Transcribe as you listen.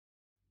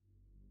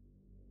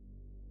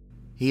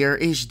Here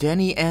is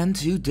Danny, and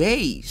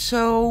today,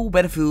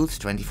 Battlefield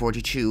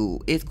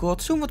 2042, it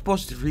got somewhat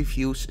positive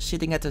reviews,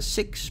 sitting at a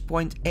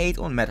 6.8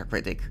 on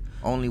Metacritic,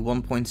 only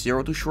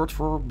 1.0 too short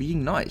for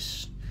being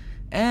nice.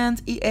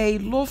 And EA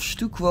loves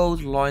to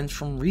quote lines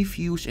from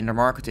reviews in their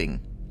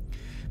marketing.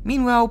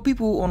 Meanwhile,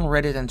 people on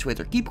Reddit and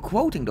Twitter keep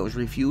quoting those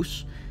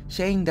reviews,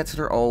 saying that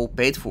they're all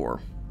paid for.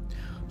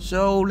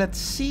 So let's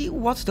see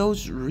what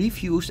those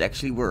reviews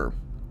actually were.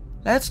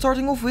 Let's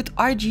starting off with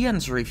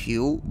IGN's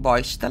review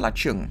by Stella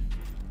Chung.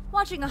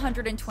 Watching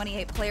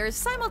 128 players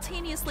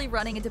simultaneously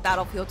running into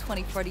Battlefield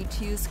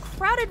 2042's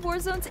crowded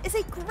war zones is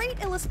a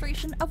great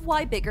illustration of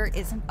why bigger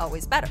isn't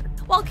always better.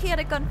 While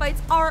chaotic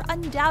gunfights are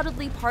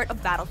undoubtedly part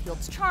of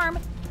Battlefield's charm,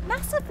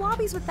 massive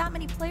lobbies with that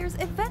many players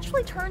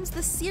eventually turns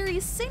the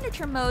series'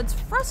 signature modes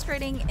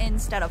frustrating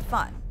instead of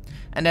fun.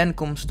 And then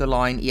comes the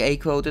line EA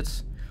quoted: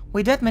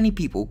 "With that many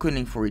people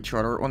gunning for each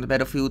other on the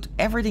battlefield,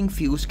 everything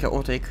feels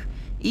chaotic,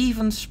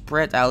 even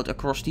spread out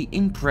across the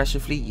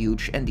impressively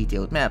huge and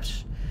detailed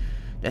maps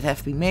that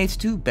have been made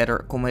to better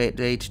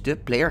accommodate the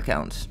player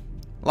count."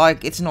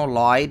 Like, it's no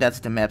lie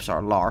that the maps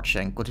are large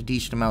and got a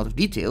decent amount of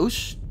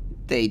details,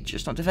 they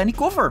just don't have any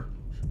cover.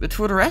 But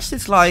for the rest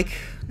it's like,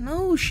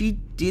 no, she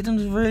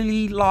didn't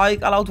really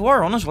like All Out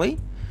War, honestly.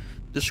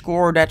 The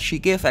score that she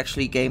gave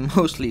actually came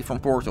mostly from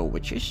Portal,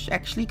 which is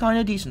actually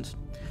kinda decent.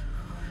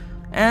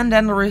 And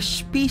then there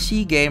is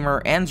PC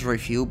Gamer End's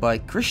review by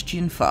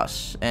Christian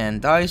Fass,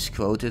 and DICE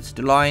quoted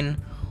the line,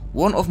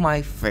 "One of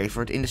my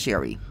favorite in the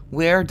series,"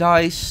 where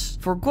DICE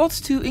forgot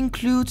to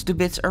include the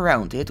bits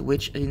around it,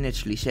 which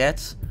initially said,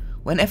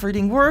 "When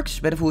everything works,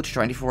 Battlefield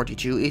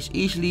 2042 is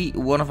easily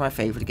one of my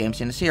favorite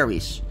games in the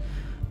series.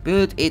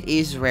 But it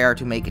is rare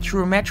to make a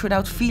true match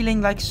without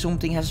feeling like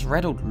something has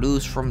rattled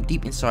loose from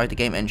deep inside the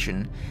game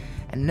engine,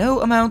 and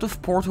no amount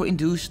of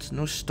Portal-induced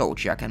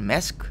nostalgia can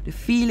mask the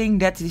feeling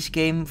that this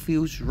game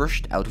feels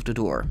rushed out of the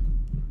door."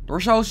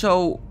 There's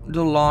also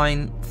the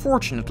line,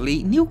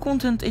 "Fortunately, new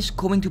content is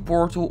coming to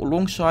Portal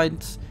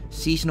alongside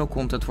seasonal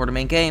content for the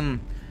main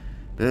game.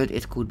 But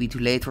it could be too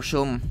late for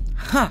some.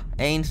 Ha,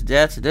 ain't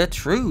that the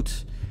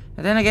truth?"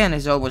 And then again,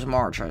 it's always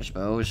March, I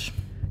suppose.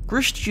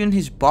 Christian,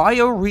 his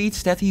bio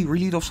reads that he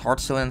really loves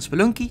Hearthstone and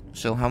Spelunky,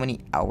 so how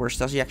many hours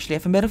does he actually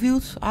have in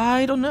Battlefield?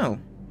 I don't know.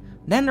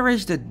 Then there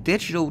is the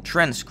Digital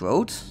Trends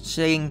quote,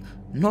 saying,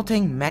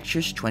 "Nothing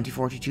matches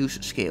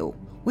 2042's scale,"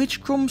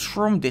 which comes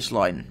from this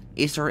line: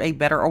 "Is there a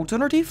better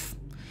alternative?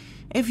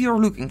 If you're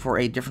looking for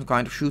a different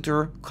kind of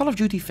shooter, Call of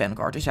Duty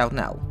Vanguard is out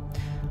now.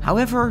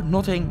 However,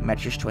 nothing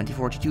matches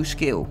 2042's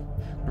scale."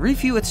 The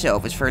review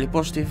itself is fairly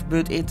positive,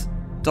 but it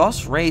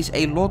does raise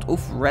a lot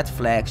of red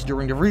flags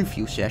during the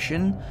review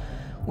session,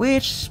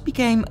 which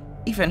became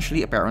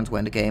eventually apparent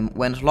when the game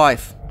went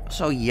live.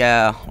 So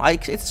yeah,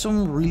 like, it's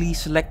some really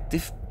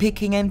selective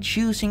picking and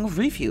choosing of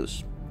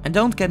reviews. And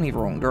don't get me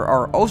wrong, there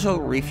are also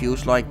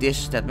reviews like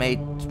this that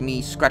made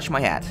me scratch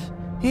my head.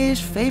 His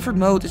favorite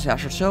mode is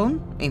Hazard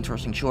Zone,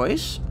 interesting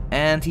choice,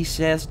 and he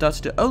says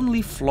that the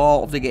only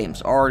flaw of the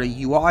games are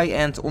the UI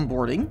and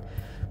onboarding,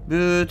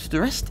 but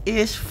the rest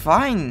is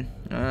fine.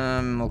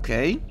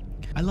 Okay.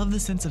 I love the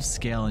sense of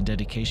scale and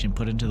dedication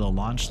put into the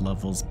launch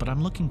levels, but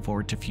I'm looking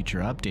forward to future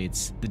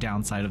updates. The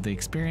downside of the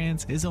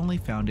experience is only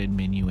found in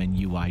menu and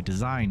UI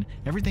design.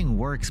 Everything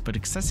works, but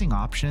accessing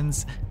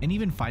options and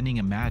even finding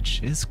a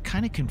match is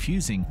kinda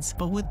confusing.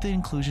 But with the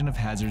inclusion of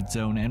Hazard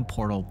Zone and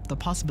Portal, the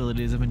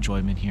possibilities of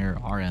enjoyment here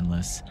are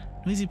endless.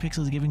 Noisy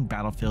Pixel is giving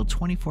Battlefield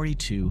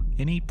 2042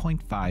 an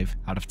 8.5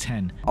 out of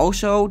 10.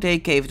 Also, they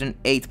gave it an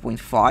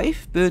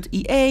 8.5, but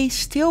EA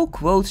still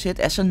quotes it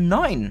as a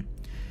 9.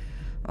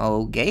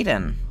 Okay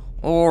then.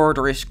 Or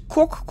there is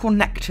Cock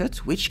Connected,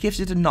 which gives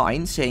it a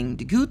 9, saying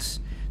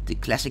the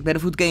classic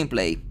Battlefield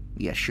gameplay.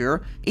 Yeah,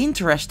 sure.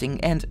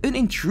 Interesting and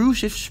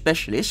unintrusive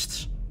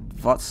specialists.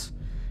 What?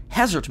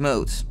 Hazard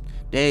mode.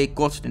 They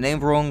got the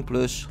name wrong,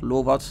 plus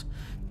lol what?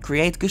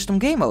 Create custom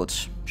game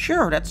modes.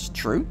 Sure, that's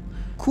true.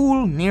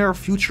 Cool near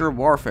future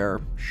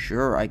warfare.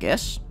 Sure, I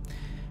guess.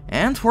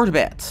 And for the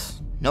bad.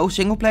 No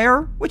single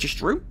player, which is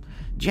true.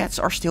 Jets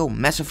are still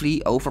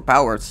massively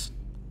overpowered.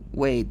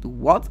 Wait,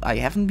 what? I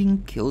haven't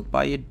been killed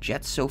by a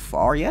jet so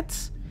far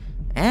yet?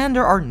 And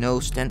there are no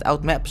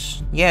standout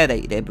maps. Yeah,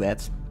 they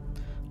bet.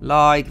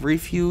 Like,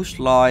 reviews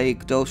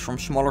like those from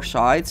smaller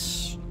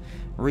sites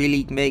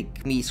really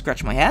make me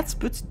scratch my head,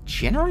 but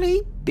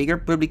generally, bigger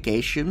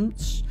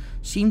publications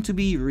seem to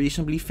be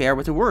reasonably fair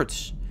with the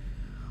words.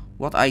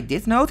 What I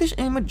did notice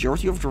in a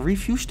majority of the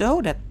reviews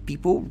though, that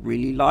people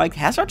really liked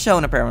Hazard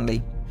Zone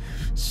apparently.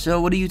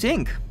 So what do you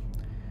think?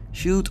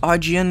 Should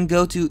IGN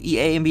go to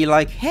EA and be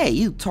like, "Hey,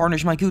 you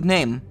tarnish my good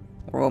name,"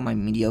 or my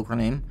mediocre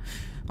name?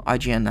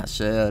 IGN has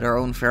their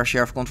own fair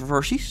share of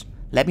controversies.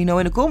 Let me know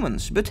in the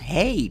comments. But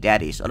hey,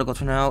 that is all I got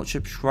for now.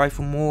 Subscribe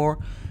for more.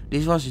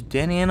 This was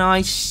Danny and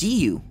I see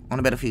you on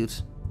the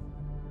Battlefield.